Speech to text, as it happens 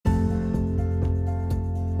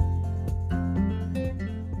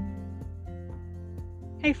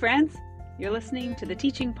Hey friends, you're listening to the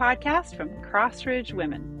teaching podcast from Crossridge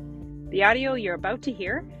Women. The audio you're about to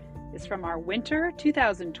hear is from our winter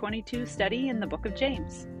 2022 study in the book of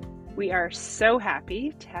James. We are so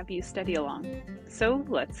happy to have you study along. So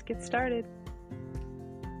let's get started.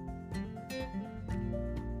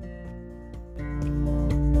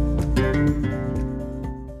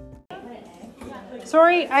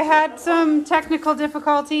 Sorry, I had some technical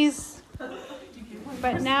difficulties,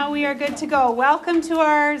 but now we are good to go. Welcome to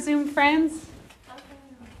our Zoom friends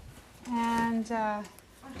and our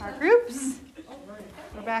groups.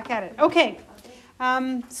 We're back at it. Okay,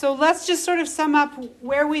 so let's just sort of sum up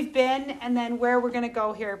where we've been and then where we're going to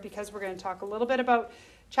go here, because we're going to talk a little bit about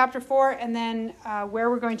chapter 4 and then where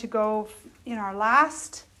we're going to go in our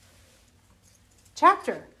last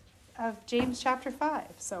chapter of James chapter 5.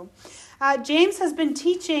 So James has been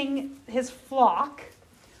teaching his flock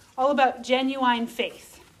all about genuine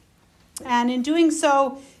faith. And in doing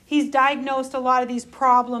so, he's diagnosed a lot of these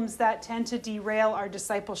problems that tend to derail our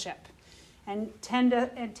discipleship and tend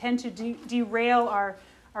to derail our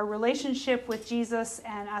relationship with Jesus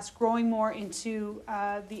and us growing more into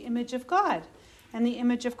the image of God and the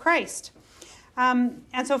image of Christ. And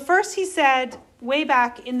so first he said, way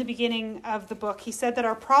back in the beginning of the book, he said that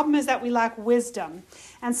our problem is that we lack wisdom.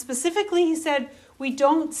 And specifically, he said, we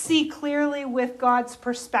don't see clearly with God's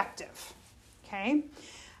perspective. Okay?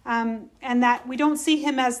 And that we don't see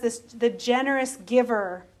him as the generous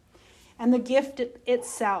giver and the gift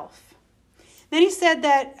itself. Then he said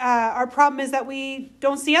that our problem is that we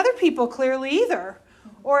don't see other people clearly either,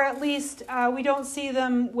 or at least we don't see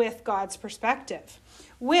them with God's perspective,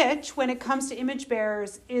 which, when it comes to image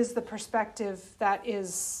bearers, is the perspective that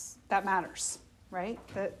matters, right?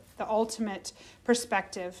 The ultimate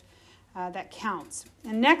perspective that counts.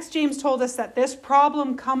 And next, James told us that this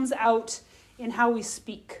problem comes out in how we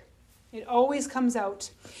speak. It always comes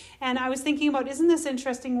out. And I was thinking about, isn't this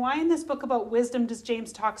interesting? Why in this book about wisdom does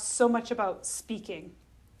James talk so much about speaking?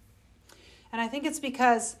 And I think it's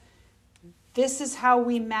because this is how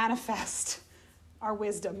we manifest our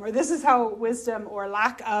wisdom, or this is how wisdom or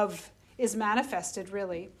lack of is manifested,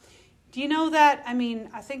 really. Do you know that? I mean,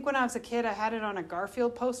 I think when I was a kid, I had it on a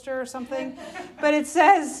Garfield poster or something, but it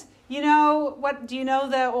says, do you know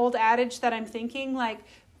the old adage that I'm thinking? Like,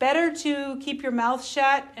 better to keep your mouth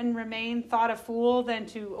shut and remain thought a fool than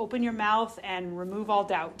to open your mouth and remove all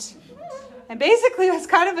doubt. And basically, that's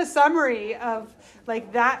kind of a summary of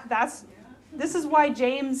like that. This is why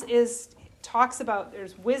James talks about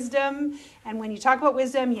there's wisdom, and when you talk about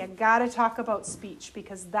wisdom, you got to talk about speech,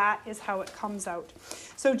 because that is how it comes out.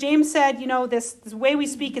 So James said, this way we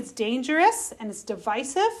speak, it's dangerous and it's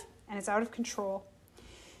divisive and it's out of control.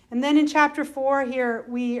 And then in chapter 4 here,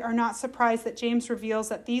 we are not surprised that James reveals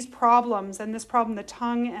that these problems, and this problem, the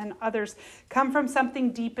tongue and others, come from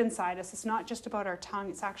something deep inside us. It's not just about our tongue.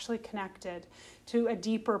 It's actually connected to a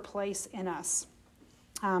deeper place in us.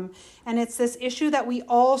 And it's this issue that we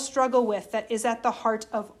all struggle with that is at the heart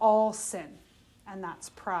of all sin, and that's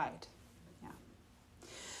pride. Yeah.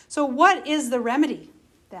 So what is the remedy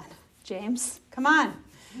then, James? Come on.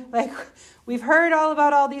 Like, we've heard all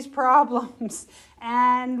about all these problems,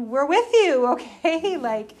 and we're with you, okay?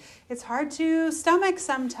 Like, it's hard to stomach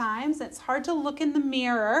sometimes. It's hard to look in the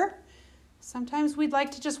mirror. Sometimes we'd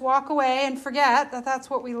like to just walk away and forget that that's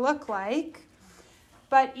what we look like.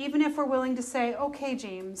 But even if we're willing to say, okay,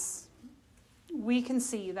 James, we can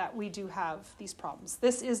see that we do have these problems.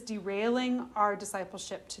 This is derailing our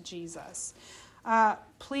discipleship to Jesus.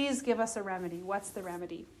 Please give us a remedy. What's the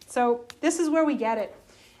remedy? So this is where we get it.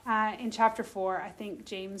 In chapter 4, I think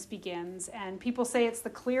James begins. And people say it's the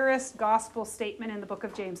clearest gospel statement in the book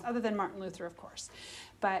of James, other than Martin Luther, of course.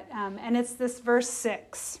 But and it's this verse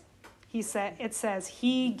 6. It says,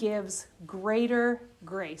 he gives greater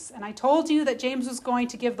grace. And I told you that James was going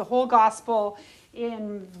to give the whole gospel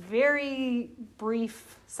in very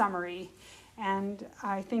brief summary. And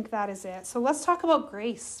I think that is it. So let's talk about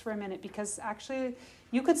grace for a minute, because actually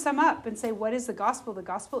you could sum up and say, what is the gospel? The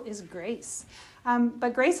gospel is grace.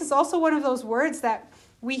 But grace is also one of those words that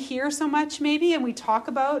we hear so much maybe and we talk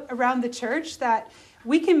about around the church that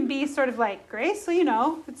we can be sort of like, grace, so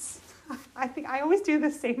I think I always do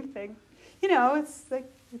the same thing. It's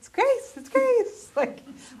like, it's grace, it's grace. Like,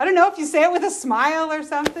 I don't know if you say it with a smile or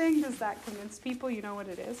something. Does that convince people you know what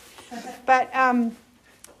it is? But,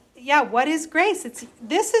 what is grace?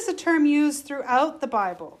 This is a term used throughout the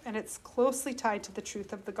Bible, and it's closely tied to the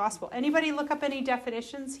truth of the gospel. Anybody look up any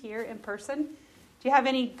definitions here in person? Do you have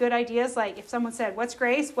any good ideas? Like, if someone said, what's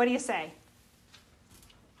grace? What do you say?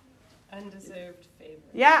 Undeserved favor.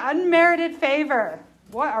 Yeah, unmerited favor.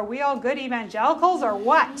 What, are we all good evangelicals or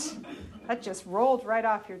what? That just rolled right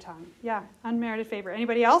off your tongue. Yeah, unmerited favor.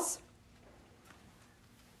 Anybody else?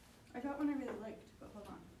 I got one I really liked, but hold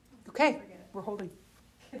on. Okay, we're holding.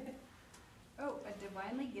 Oh, a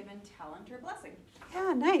divinely given talent or blessing.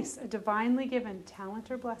 Yeah, nice. A divinely given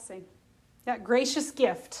talent or blessing. Yeah, gracious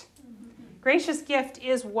gift. Gracious gift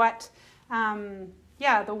is what, the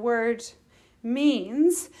word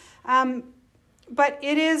means. But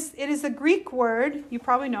it is a Greek word. You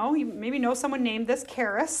probably know. You maybe know someone named this.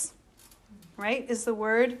 Charis, right, is the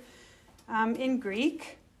word in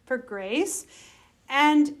Greek for grace.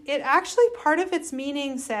 And it actually, part of its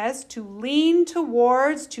meaning says to lean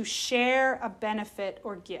towards, to share a benefit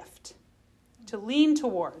or gift. To lean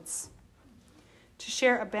towards. To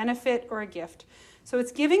share a benefit or a gift. So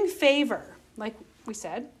it's giving favor, like we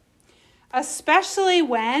said, especially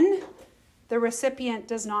when the recipient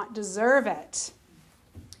does not deserve it.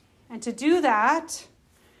 And to do that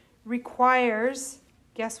requires,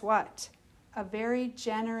 guess what? A very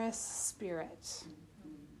generous spirit,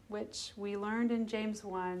 which we learned in James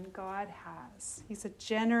 1, God has. He's a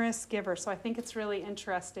generous giver. So I think it's really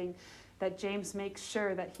interesting that James makes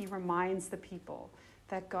sure that he reminds the people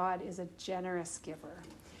that God is a generous giver,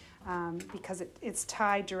 because it's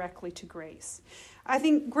tied directly to grace. I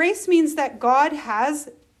think grace means that God has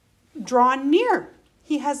drawn near.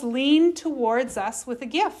 He has leaned towards us with a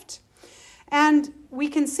gift. And we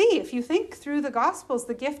can see, if you think through the Gospels,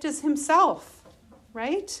 the gift is himself,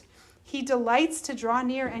 right? He delights to draw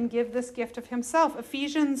near and give this gift of himself.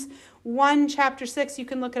 Ephesians 1, chapter 6, you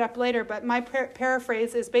can look it up later, but my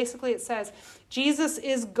paraphrase is basically it says, Jesus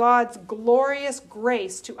is God's glorious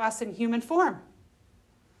grace to us in human form.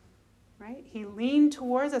 Right? He leaned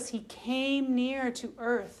towards us. He came near to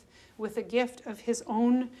earth with a gift of his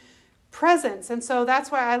own presence. And so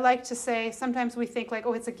that's why I like to say, sometimes we think like,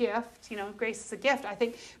 oh, it's a gift. Grace is a gift. I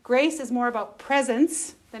think grace is more about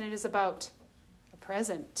presence than it is about a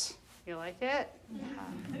present. You like it? Yeah.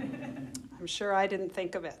 I'm sure I didn't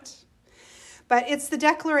think of it. But it's the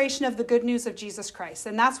declaration of the good news of Jesus Christ.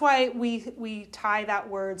 And that's why we tie that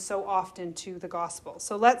word so often to the gospel.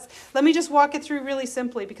 So let me just walk it through really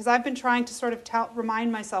simply, because I've been trying to sort of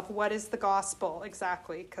remind myself what is the gospel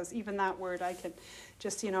exactly, because even that word I can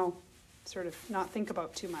just, sort of not think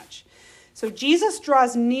about too much. So Jesus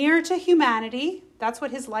draws near to humanity. That's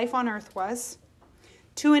what his life on earth was.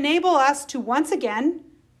 To enable us to once again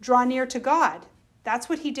draw near to God. That's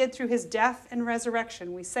what he did through his death and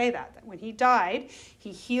resurrection. We say that when he died,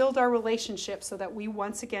 he healed our relationship so that we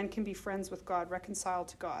once again can be friends with God, reconciled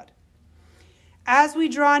to God. As we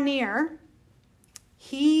draw near,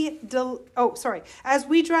 as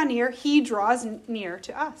we draw near, he draws near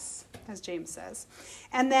to us, as James says.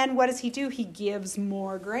 And then what does he do? He gives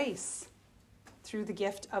more grace through the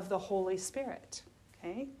gift of the Holy Spirit.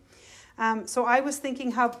 Okay? So I was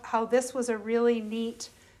thinking how this was a really neat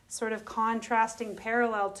sort of contrasting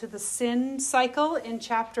parallel to the sin cycle in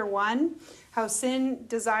chapter 1, how sin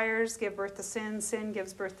desires give birth to sin, sin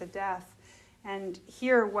gives birth to death. And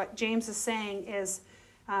here what James is saying is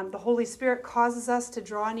the Holy Spirit causes us to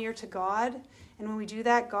draw near to God. And when we do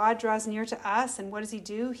that, God draws near to us. And what does he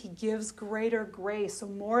do? He gives greater grace, so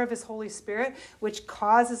more of his Holy Spirit, which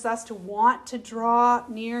causes us to want to draw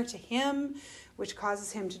near to him, which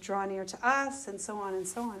causes him to draw near to us, and so on and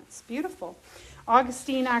so on. It's beautiful.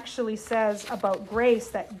 Augustine actually says about grace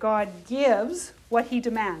that God gives what he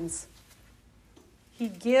demands. He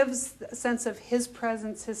gives a sense of his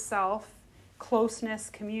presence, his self, closeness,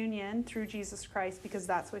 communion through Jesus Christ, because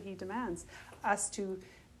that's what he demands, us to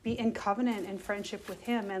be in covenant and friendship with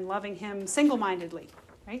him and loving him single-mindedly,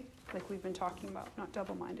 right? Like we've been talking about, not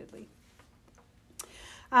double-mindedly.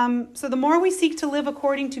 So the more we seek to live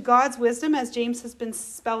according to God's wisdom, as James has been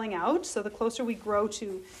spelling out, so the closer we grow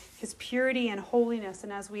to his purity and holiness,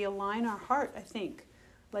 and as we align our heart, I think,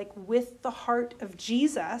 like with the heart of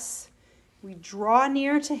Jesus, we draw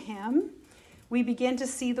near to him, we begin to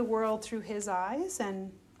see the world through his eyes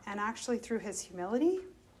and actually through his humility,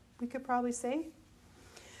 we could probably say.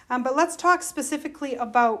 But let's talk specifically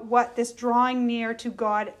about what this drawing near to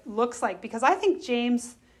God looks like, because I think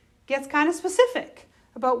James gets kind of specific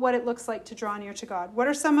about what it looks like to draw near to God. What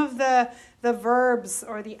are some of the verbs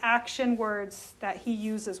or the action words that he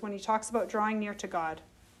uses when he talks about drawing near to God?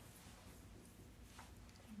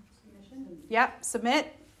 Submission. Yeah,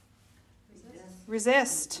 submit.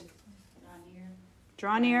 Resist.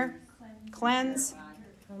 Draw near. Cleanse.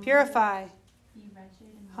 Purify.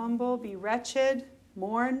 Humble, be wretched,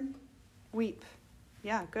 mourn, weep.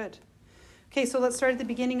 Yeah, good. Okay, so let's start at the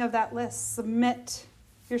beginning of that list. Submit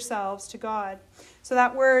yourselves to God. So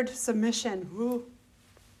that word submission,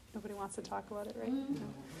 Nobody wants to talk about it, right? No.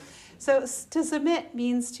 So to submit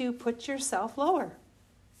means to put yourself lower,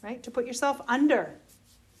 right? To put yourself under,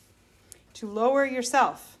 to lower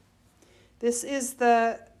yourself. This is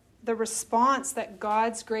the response that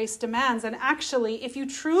God's grace demands. And actually, if you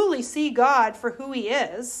truly see God for who he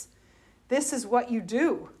is, this is what you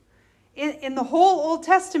do. In the whole Old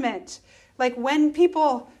Testament, like when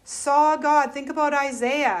people saw God, think about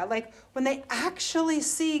Isaiah, like when they actually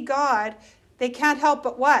see God, they can't help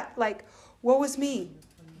but what? Like, woe is me.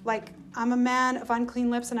 Like, I'm a man of unclean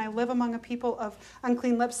lips and I live among a people of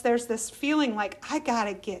unclean lips. There's this feeling like, I got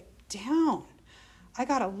to get down. I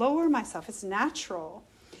got to lower myself. It's natural.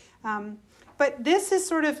 But this is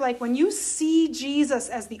sort of like when you see Jesus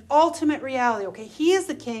as the ultimate reality, okay, he is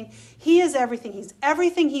the king, he is everything, he's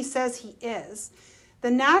everything he says he is.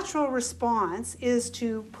 The natural response is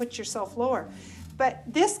to put yourself lower. But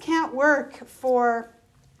this can't work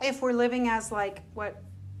if we're living as like what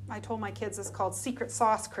I told my kids is called secret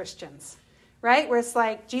sauce Christians, right? Where it's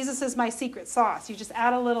like, Jesus is my secret sauce. You just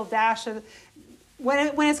add a little dash of,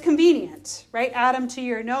 when it's convenient, right? Add them to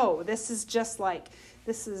your, no, this is just like,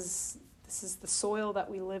 this is the soil that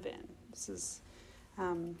we live in. This is,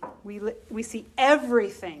 we see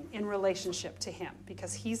everything in relationship to him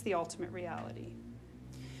because he's the ultimate reality.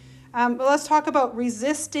 But let's talk about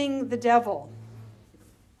resisting the devil.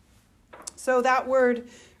 So that word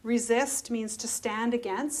resist means to stand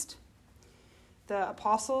against. The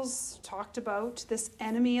apostles talked about this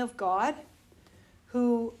enemy of God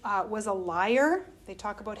who was a liar. They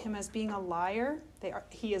talk about him as being a liar.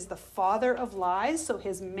 He is the father of lies, so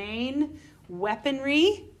his main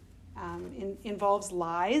weaponry involves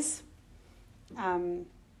lies.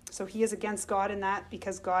 So he is against God in that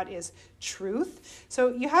because God is truth. So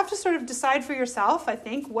you have to sort of decide for yourself, I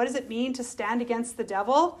think, what does it mean to stand against the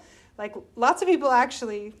devil? Like, lots of people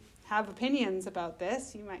actually have opinions about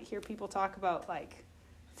this. You might hear people talk about, like,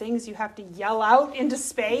 things you have to yell out into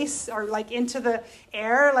space or, like, into the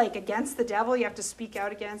air, like, against the devil. You have to speak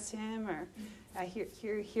out against him. Or I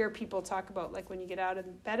hear people talk about, like, when you get out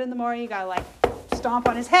of bed in the morning, you got to, like, stomp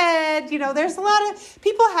on his head. You know, there's a lot of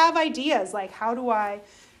people have ideas, like, how do I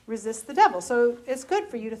resist the devil? So it's good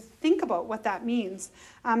for you to think about what that means.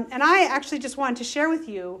 And I actually just wanted to share with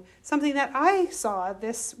you something that I saw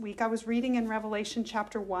this week. I was reading in Revelation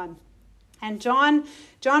chapter 1. And John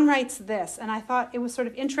writes this, and I thought it was sort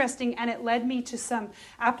of interesting, and it led me to some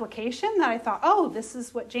application that I thought, oh, this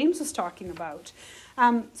is what James was talking about.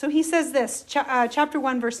 So he says this, chapter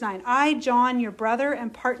 1, verse 9, I, John, your brother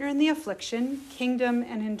and partner in the affliction, kingdom,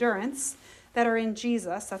 and endurance that are in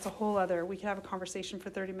Jesus. That's a whole other, we could have a conversation for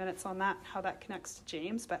 30 minutes on that, how that connects to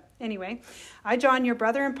James. But anyway, I, John, your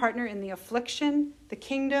brother and partner in the affliction, the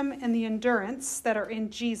kingdom, and the endurance that are in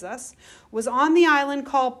Jesus, was on the island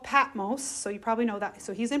called Patmos. So you probably know that.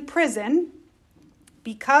 So he's in prison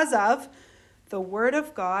because of the word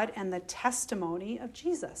of God and the testimony of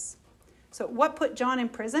Jesus. So what put John in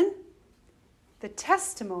prison? The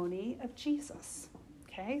testimony of Jesus.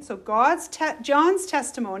 Okay, so John's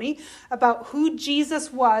testimony about who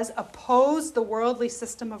Jesus was opposed the worldly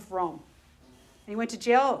system of Rome. And he went to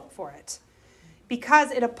jail for it.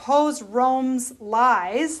 Because it opposed Rome's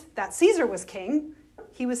lies that Caesar was king,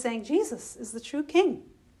 he was saying Jesus is the true king.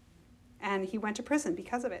 And he went to prison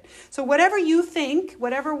because of it. So whatever you think,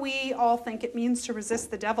 whatever we all think it means to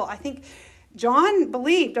resist the devil, I think John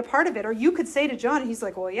believed a part of it. Or you could say to John, and he's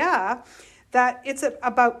like, well, yeah, that it's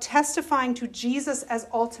about testifying to Jesus as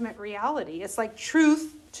ultimate reality. It's like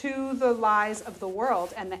truth to the lies of the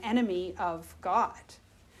world and the enemy of God.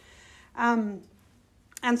 And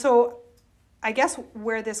so I guess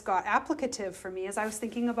where this got applicative for me is I was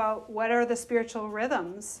thinking about what are the spiritual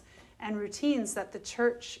rhythms and routines that the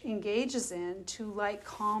church engages in to like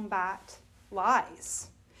combat lies.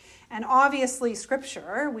 And obviously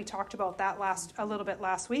scripture, we talked about that a little bit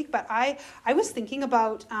last week, but I was thinking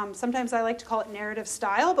about, sometimes I like to call it narrative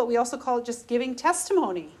style, but we also call it just giving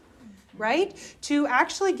testimony, right? To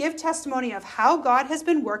actually give testimony of how God has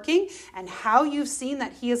been working and how you've seen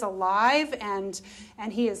that he is alive and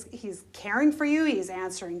he's caring for you, he is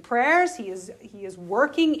answering prayers, he is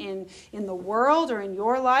working in the world or in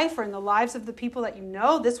your life or in the lives of the people that you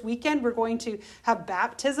know. This weekend we're going to have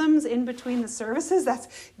baptisms in between the services. That's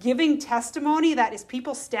giving testimony. That is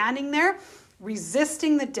people standing there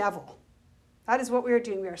resisting the devil. That is what we are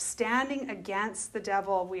doing. We are standing against the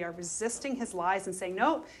devil. We are resisting his lies and saying,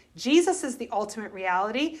 no, Jesus is the ultimate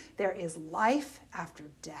reality. There is life after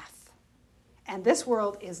death. And this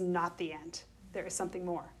world is not the end. There is something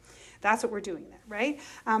more. That's what we're doing there, right?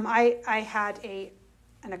 I had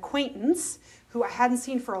an acquaintance who I hadn't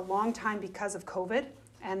seen for a long time because of COVID.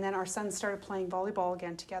 And then our sons started playing volleyball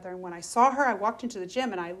again together. And when I saw her, I walked into the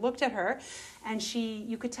gym and I looked at her, and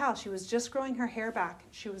you could tell she was just growing her hair back.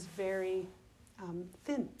 She was very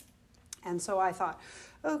thin. And so I thought,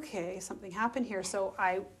 okay, something happened here. So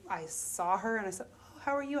I saw her and I said, oh,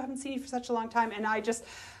 how are you? I haven't seen you for such a long time. And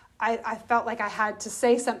I felt like I had to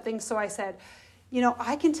say something. So I said,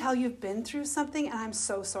 I can tell you've been through something, and I'm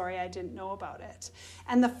so sorry I didn't know about it.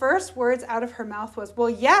 And the first words out of her mouth was, well,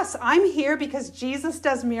 yes, I'm here because Jesus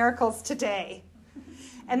does miracles today.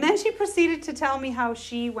 And then she proceeded to tell me how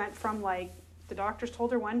she went from, like, the doctors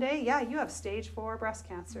told her one day, yeah, you have stage 4 breast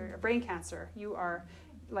cancer, or brain cancer. You are,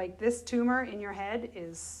 like, this tumor in your head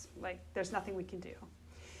is, like, there's nothing we can do.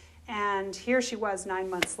 And here she was 9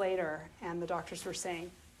 months later, and the doctors were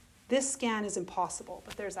saying, this scan is impossible,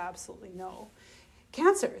 but there's absolutely no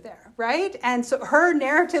cancer there, right? And so her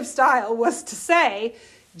narrative style was to say,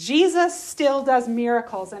 Jesus still does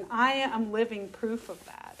miracles, and I am living proof of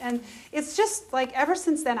that. And it's just like, ever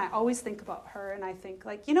since then, I always think about her, and I think,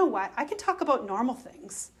 like, you know what? I can talk about normal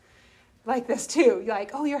things like this too.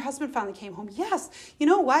 Like, oh, your husband finally came home. Yes, you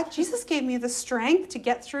know what? Jesus gave me the strength to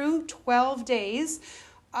get through 12 days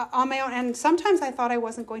on my own. And sometimes I thought I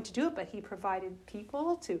wasn't going to do it, but he provided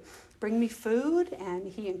people to bring me food, and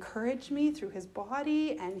he encouraged me through his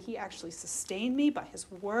body, and he actually sustained me by his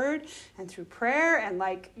word and through prayer. And,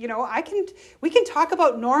 like, we can talk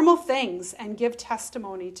about normal things and give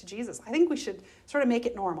testimony to Jesus. I think we should sort of make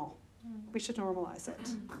it normal. We should normalize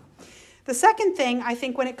it. The second thing, I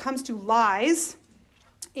think, when it comes to lies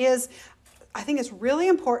is, I think it's really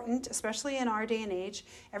important, especially in our day and age,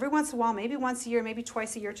 every once in a while, maybe once a year, maybe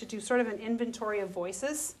twice a year, to do sort of an inventory of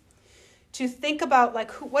voices, to think about, like,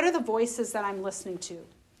 what are the voices that I'm listening to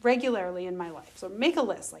regularly in my life. So make a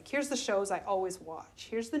list. Like, here's the shows I always watch.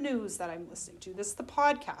 Here's the news that I'm listening to. This is the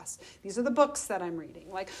podcast. These are the books that I'm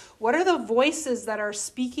reading. Like, what are the voices that are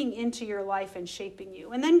speaking into your life and shaping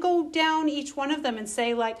you? And then go down each one of them and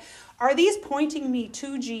say, like, are these pointing me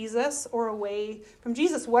to Jesus or away from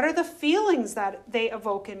Jesus? What are the feelings that they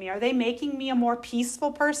evoke in me? Are they making me a more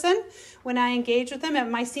peaceful person when I engage with them?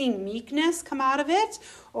 Am I seeing meekness come out of it?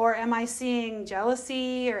 Or am I seeing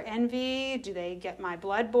jealousy or envy? Do they get my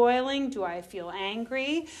blood boiling? Do I feel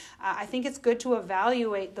angry? I think it's good to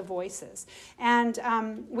evaluate the voices. And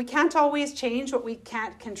we can't always change what we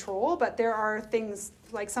can't control, but there are things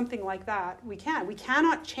like something like that we can. We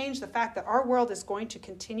cannot change the fact that our world is going to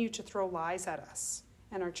continue to throw lies at us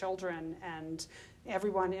and our children and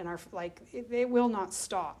everyone in our, like, it will not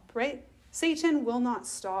stop, right? Satan will not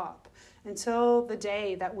stop until the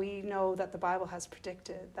day that we know that the Bible has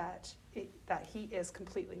predicted that he is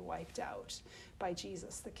completely wiped out by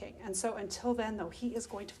Jesus the King. And so until then, though, he is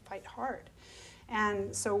going to fight hard.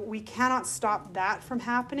 And so we cannot stop that from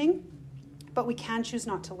happening, but we can choose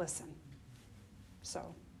not to listen.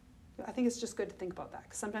 So I think it's just good to think about that,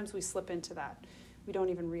 because sometimes we slip into that. We don't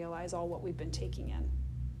even realize all what we've been taking in.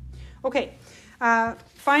 Okay,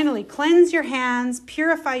 finally, cleanse your hands,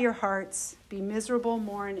 purify your hearts, be miserable,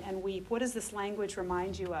 mourn, and weep. What does this language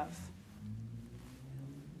remind you of?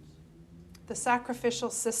 The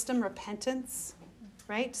sacrificial system, repentance,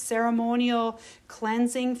 right? Ceremonial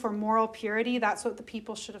cleansing for moral purity. That's what the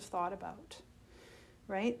people should have thought about,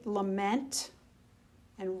 right? Lament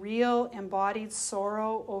and real embodied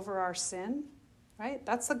sorrow over our sin, right?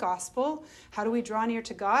 That's the gospel. How do we draw near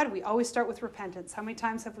to God? We always start with repentance. How many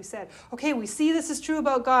times have we said, okay, we see this is true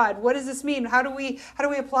about God. What does this mean? How do we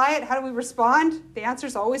apply it? How do we respond? The answer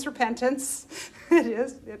is always repentance. It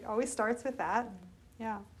is. It always starts with that.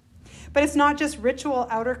 Yeah. But it's not just ritual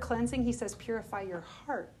outer cleansing. He says, purify your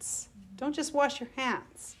hearts. Don't just wash your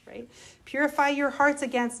hands, right? Purify your hearts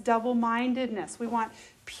against double-mindedness. We want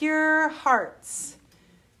pure hearts.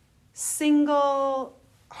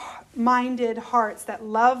 Single-minded hearts that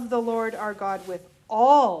love the Lord our God with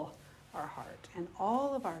all our heart and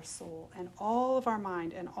all of our soul and all of our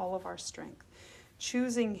mind and all of our strength,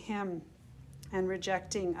 choosing him and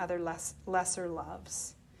rejecting other lesser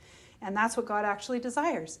loves. And that's what God actually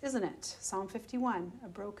desires, isn't it? Psalm 51, a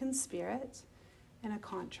broken spirit and a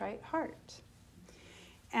contrite heart.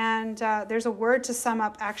 And there's a word to sum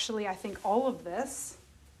up, actually, I think, all of this.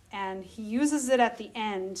 And he uses it at the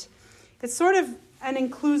end. It's sort of an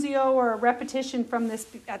inclusio or a repetition from this.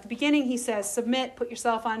 At the beginning, he says, submit, put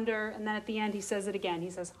yourself under. And then at the end, he says it again.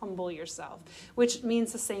 He says, humble yourself, which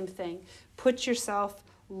means the same thing. Put yourself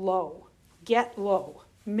low. Get low.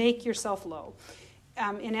 Make yourself low.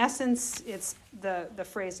 In essence, it's the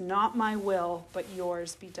phrase, not my will, but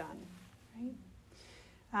yours be done.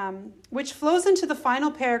 Right? Which flows into the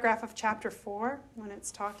final paragraph of chapter 4, when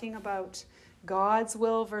it's talking about God's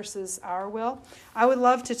will versus our will. I would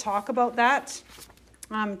love to talk about that.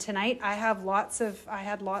 tonight. I had lots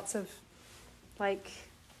of like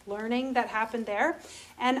learning that happened there.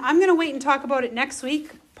 And I'm going to wait and talk about it next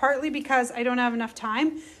week, partly because I don't have enough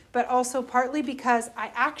time, but also partly because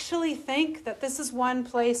I actually think that this is one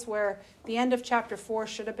place where the end of chapter 4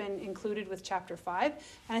 should have been included with chapter 5.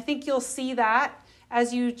 And I think you'll see that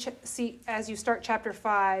as you start chapter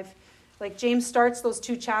 5. Like James starts those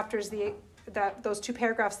two chapters, those two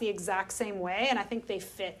paragraphs the exact same way, and I think they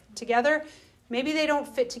fit together. Maybe they don't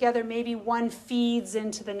fit together. Maybe one feeds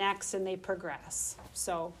into the next and they progress.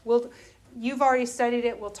 So you've already studied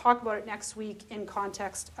it. We'll talk about it next week in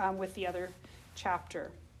context with the other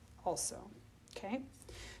chapter also. Okay?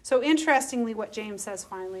 So interestingly, what James says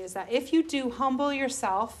finally is that if you do humble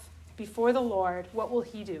yourself before the Lord, what will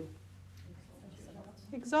he do?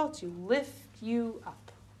 Exalt you, lift you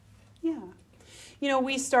up. Yeah. You know,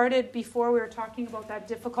 we started before, we were talking about that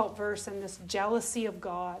difficult verse and this jealousy of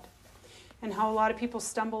God and how a lot of people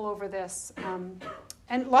stumble over this.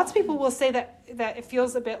 And lots of people will say that it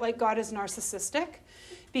feels a bit like God is narcissistic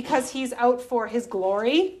because he's out for his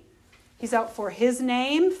glory. He's out for his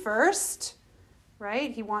name first,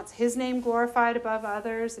 right? He wants his name glorified above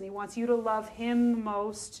others, and he wants you to love him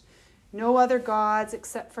most. No other gods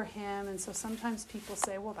except for him. And so sometimes people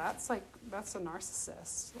say, well, that's a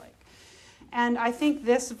narcissist. And I think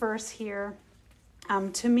this verse here,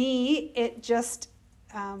 to me, it just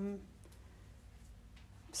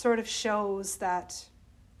sort of shows that,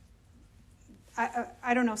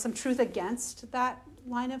 I don't know, some truth against that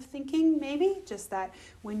line of thinking, maybe. Just that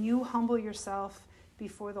when you humble yourself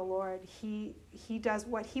before the Lord, he does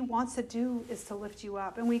what he wants to do is to lift you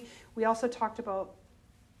up. And we also talked about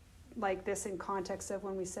like this in context of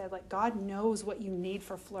when we said, like, God knows what you need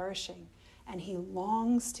for flourishing, and he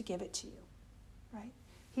longs to give it to you, right?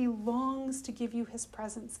 He longs to give you his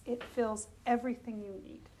presence. It fills everything you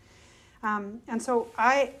need. And so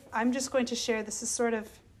I'm just going to share, this is sort of,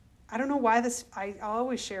 I don't know why I'll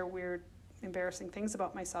always share weird, embarrassing things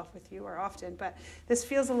about myself with you, or often, but this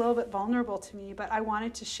feels a little bit vulnerable to me, but I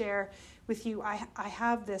wanted to share with you, I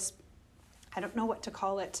have this, I don't know what to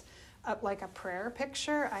call it, like a prayer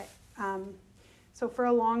picture. So for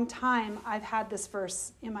a long time, I've had this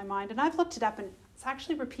verse in my mind, and I've looked it up, and it's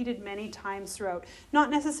actually repeated many times throughout. Not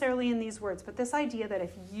necessarily in these words, but this idea that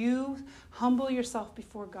if you humble yourself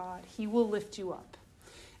before God, he will lift you up.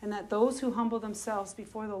 And that those who humble themselves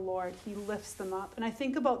before the Lord, he lifts them up. And I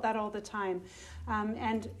think about that all the time.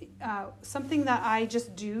 Something that I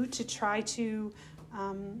just do to try to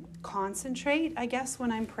concentrate, I guess,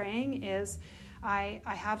 when I'm praying is I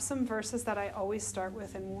have some verses that I always start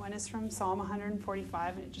with, and one is from Psalm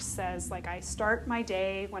 145, and it just says, like, I start my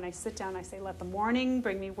day, when I sit down, I say, let the morning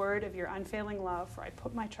bring me word of your unfailing love, for I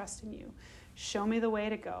put my trust in you. Show me the way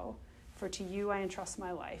to go, for to you I entrust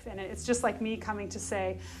my life. And it's just like me coming to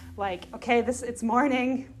say, like, okay, it's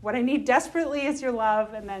morning, what I need desperately is your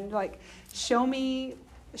love, and then, like, show me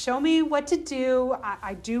what to do.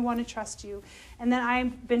 I do want to trust you. And then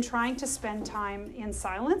I've been trying to spend time in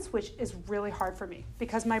silence, which is really hard for me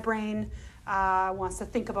because my brain wants to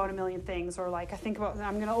think about a million things, or like I think about,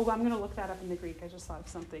 I'm gonna look that up in the Greek. I just thought of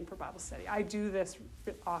something for Bible study. I do this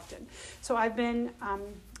often. So I've been,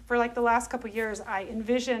 for like the last couple of years, I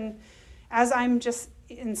envision, as I'm just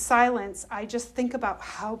in silence, I just think about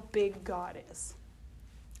how big God is.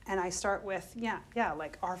 And I start with,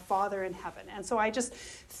 like our Father in heaven. And so I just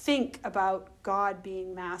think about God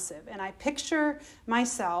being massive. And I picture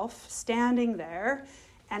myself standing there.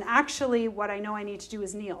 And actually what I know I need to do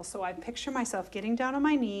is kneel. So I picture myself getting down on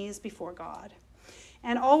my knees before God.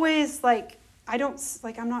 And always, like,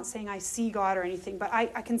 I'm not saying I see God or anything, but I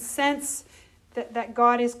can sense that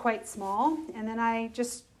God is quite small. And then I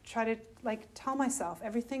just try to, like, tell myself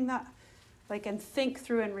everything that, like, and think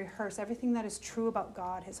through and rehearse everything that is true about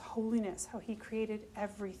God, his holiness, how he created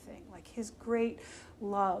everything, like his great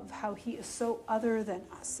love, how he is so other than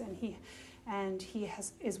us, and he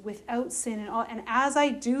is without sin and all. And as I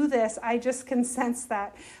do this, I just can sense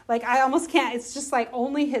that, like, I almost can't, it's just like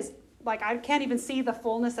only his, like, I can't even see the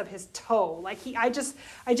fullness of his toe. Like I just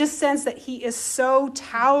sense that he is so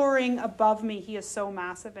towering above me. He is so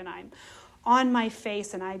massive, and I'm on my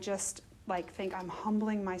face, and I just, like, think I'm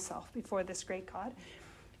humbling myself before this great God.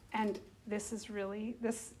 And this is really,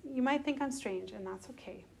 you might think I'm strange, and that's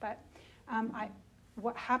okay. But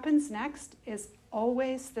what happens next is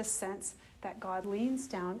always this sense that God leans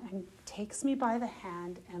down and takes me by the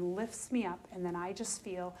hand and lifts me up, and then I just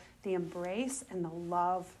feel the embrace and the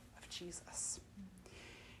love of Jesus.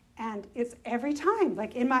 And it's every time,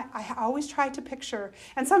 like I always try to picture,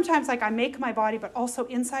 and sometimes, like, I make my body, but also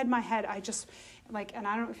inside my head, like, and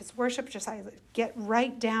I don't know if it's worship, just I get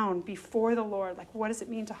right down before the Lord. Like, what does it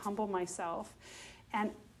mean to humble myself?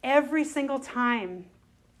 And every single time,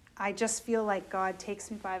 I just feel like God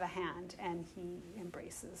takes me by the hand and he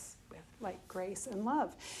embraces with like grace and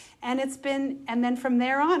love. And and then from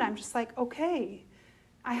there on, I'm just like, okay,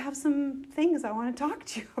 I have some things I want to talk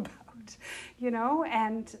to you about,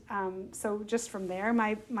 and so just from there,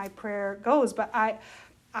 my prayer goes. But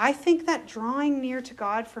I think that drawing near to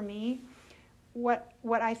God for me, what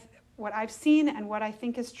I've seen and what I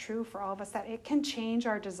think is true for all of us, that it can change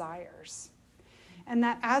our desires. And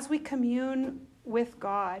that as we commune with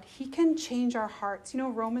God, he can change our hearts.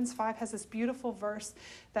 Romans 5 has this beautiful verse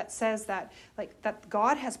that says that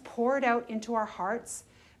God has poured out into our hearts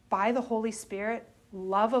by the Holy Spirit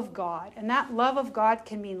love of God. And that love of God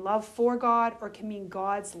can mean love for God or can mean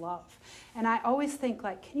God's love. And I always think,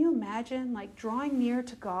 can you imagine drawing near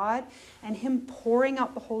to God and him pouring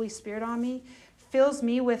out the Holy Spirit on me fills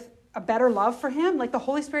me with a better love for him? The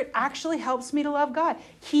Holy Spirit actually helps me to love God.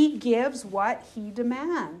 He gives what he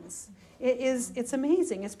demands. It's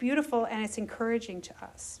amazing. It's beautiful, and it's encouraging to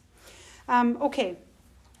us. Okay,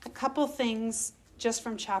 a couple things just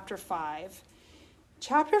from chapter 5.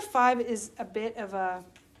 Chapter 5 is a bit of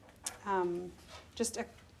just a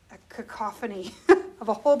cacophony of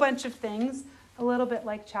a whole bunch of things, a little bit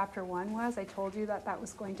like chapter 1 was. I told you that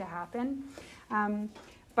was going to happen.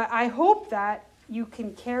 But I hope that you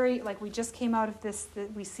can carry, we just came out of this,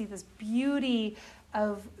 that we see this beauty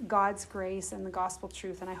of God's grace and the gospel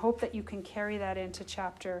truth. And I hope that you can carry that into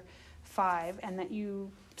chapter 5 and that you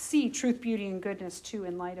see truth, beauty, and goodness too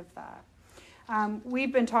in light of that.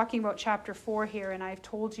 We've been talking about chapter 4 here, and I've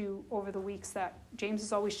told you over the weeks that James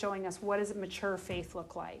is always showing us what does a mature faith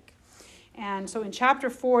look like. And so in chapter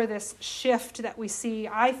 4, this shift that we see,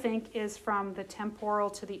 I think, is from the temporal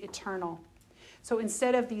to the eternal. So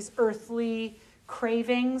instead of these earthly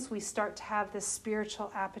cravings, we start to have this spiritual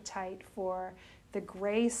appetite for the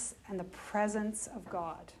grace and the presence of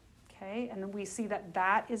God. Okay? And we see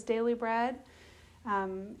that is daily bread.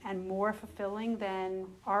 And more fulfilling than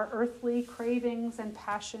our earthly cravings and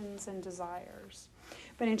passions and desires.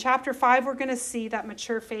 But in chapter 5, we're going to see that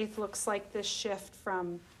mature faith looks like this shift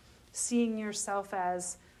from seeing yourself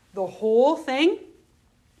as the whole thing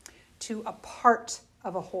to a part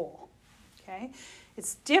of a whole. Okay?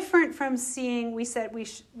 It's different from seeing, we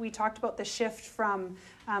talked about the shift from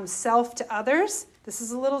self to others. This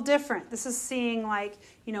is a little different. This is seeing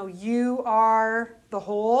you are the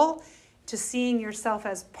whole, to seeing yourself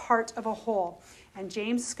as part of a whole. And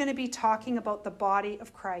James is going to be talking about the body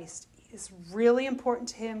of Christ. It's really important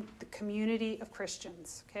to him, the community of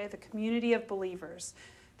Christians, okay, the community of believers,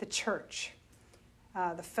 the church,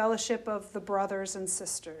 the fellowship of the brothers and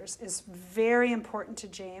sisters is very important to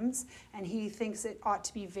James, and he thinks it ought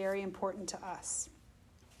to be very important to us.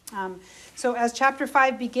 So as chapter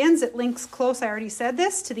 5 begins, it links close, I already said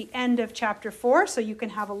this, to the end of chapter 4, so you can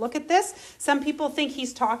have a look at this. Some people think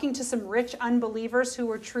he's talking to some rich unbelievers who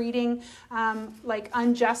were treating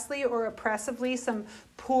unjustly or oppressively some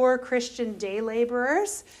poor Christian day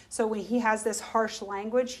laborers. So when he has this harsh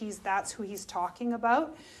language, that's who he's talking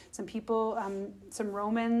about. Some people, some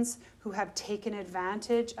Romans who have taken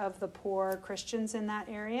advantage of the poor Christians in that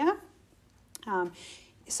area.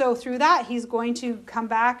 So through that, he's going to come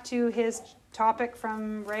back to his topic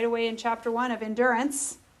from right away in chapter 1 of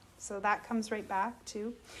endurance. So that comes right back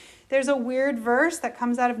too. There's a weird verse that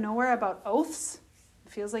comes out of nowhere about oaths.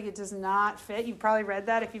 It feels like it does not fit. You've probably read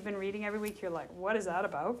that. If you've been reading every week, you're like, what is that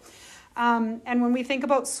about? And when we think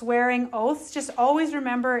about swearing oaths, just always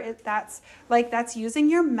remember that's using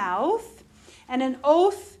your mouth. And an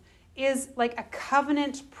oath is like a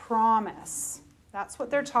covenant promise. That's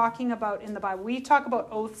what they're talking about in the Bible. We talk about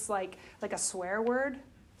oaths like a swear word.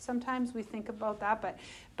 Sometimes we think about that,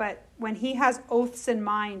 but when he has oaths in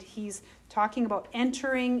mind, he's talking about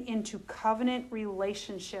entering into covenant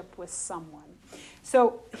relationship with someone.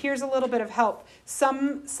 So here's a little bit of help.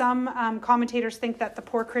 Some commentators think that the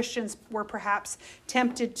poor Christians were perhaps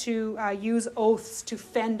tempted to use oaths to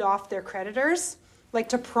fend off their creditors. Like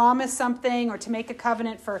to promise something or to make a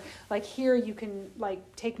covenant for, here you can,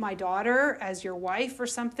 take my daughter as your wife or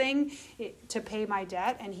something to pay my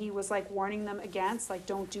debt. And he was, warning them against,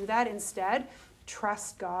 don't do that. Instead,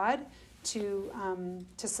 trust God to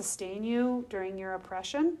sustain you during your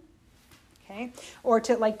oppression. Okay? Or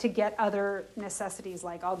to get other necessities,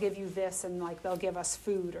 I'll give you this and, they'll give us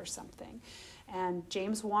food or something. And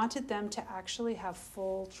James wanted them to actually have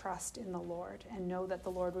full trust in the Lord and know that the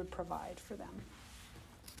Lord would provide for them.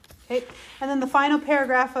 Okay. And then the final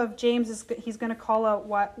paragraph of James he's going to call out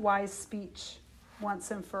wise speech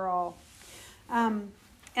once and for all.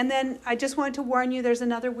 And then I just wanted to warn you, there's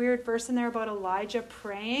another weird verse in there about Elijah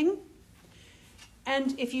praying.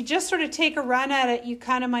 And if you just sort of take a run at it, you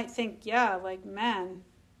kind of might think, yeah, like, man,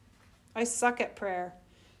 I suck at prayer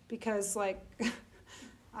because, like,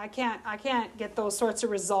 I can't get those sorts of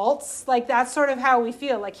results. Like, that's sort of how we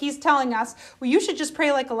feel. Like, he's telling us, well, you should just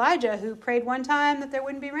pray like Elijah, who prayed one time that there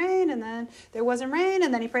wouldn't be rain, and then there wasn't rain,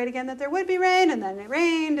 and then he prayed again that there would be rain, and then it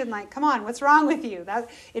rained, and like, come on, what's wrong with you?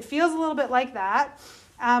 It feels a little bit like that.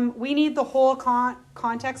 We need the whole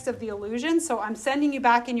context of the illusion, so I'm sending you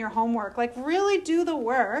back in your homework. Like, really do the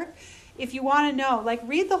work if you want to know. Like,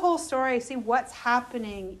 read the whole story, see what's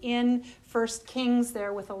happening in 1 Kings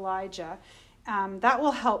there with Elijah. That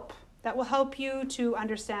will help. That will help you to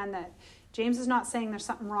understand that James is not saying there's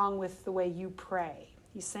something wrong with the way you pray.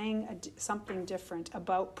 He's saying something different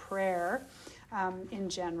about prayer in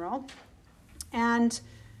general. And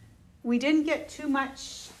we didn't get too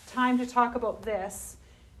much time to talk about this,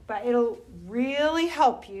 but it'll really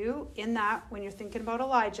help you in that when you're thinking about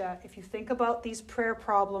Elijah, if you think about these prayer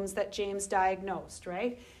problems that James diagnosed,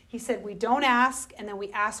 right? He said we don't ask, and then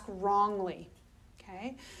we ask wrongly.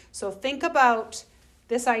 Okay? So think about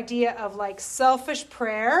this idea of like selfish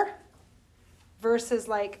prayer versus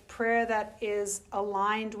like prayer that is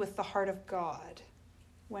aligned with the heart of God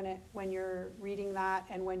when you're reading that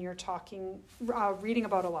and when you're reading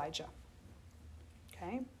about Elijah.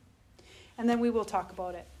 Okay? And then we will talk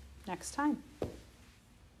about it next time.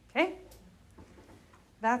 Okay?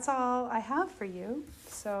 That's all I have for you.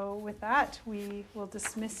 So with that, we will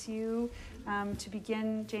dismiss you to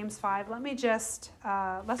begin James 5.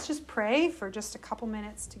 Let's just pray for just a couple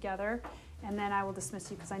minutes together, and then I will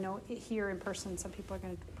dismiss you because I know here in person some people are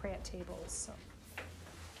going to pray at tables. So,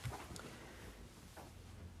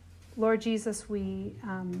 Lord Jesus, we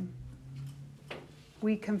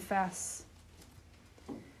confess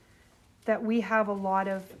that we have a lot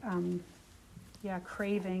of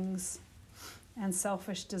cravings and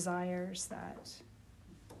selfish desires that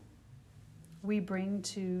we bring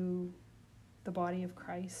to the body of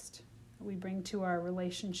Christ, that we bring to our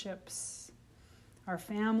relationships, our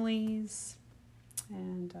families,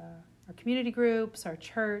 and our community groups, our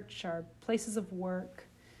church, our places of work.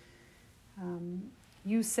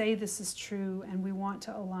 You say this is true, and we want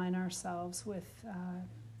to align ourselves with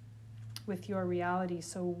your reality,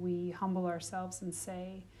 so we humble ourselves and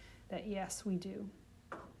say that yes, we do.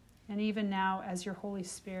 And even now, as your Holy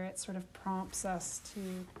Spirit sort of prompts us to,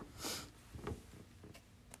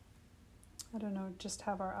 just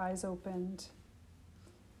have our eyes opened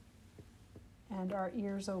and our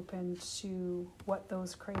ears opened to what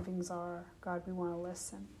those cravings are, God, we want to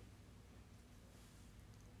listen.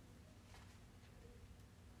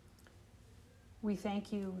 We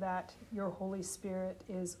thank you that your Holy Spirit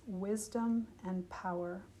is wisdom and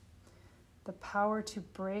power, the power to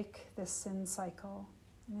break this sin cycle,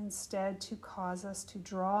 and instead to cause us to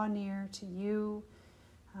draw near to you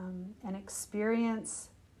and experience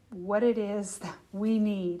what it is that we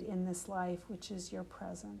need in this life, which is your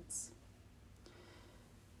presence.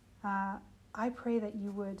 I pray that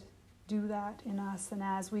you would do that in us, and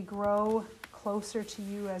as we grow closer to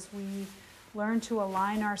you, as we learn to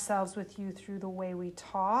align ourselves with you through the way we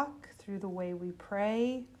talk, through the way we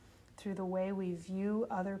pray, through the way we view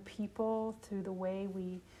other people, through the way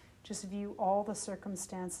we just view all the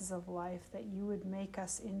circumstances of life, that you would make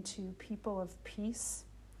us into people of peace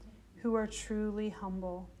who are truly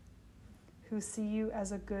humble, who see you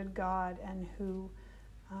as a good God, and who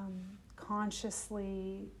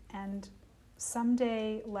consciously and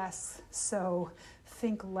someday less so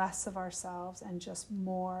think less of ourselves and just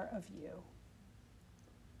more of you.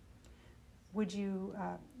 Would you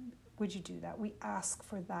do that? We ask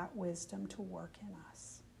for that wisdom to work in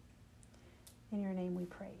us. In your name we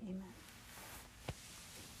pray, amen.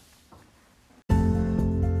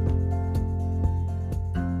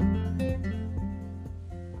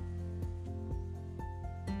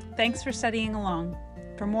 Thanks for studying along.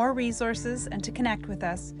 For more resources and to connect with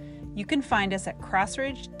us, you can find us at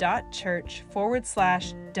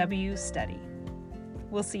crossridge.church/WStudy.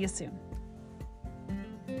 We'll see you soon.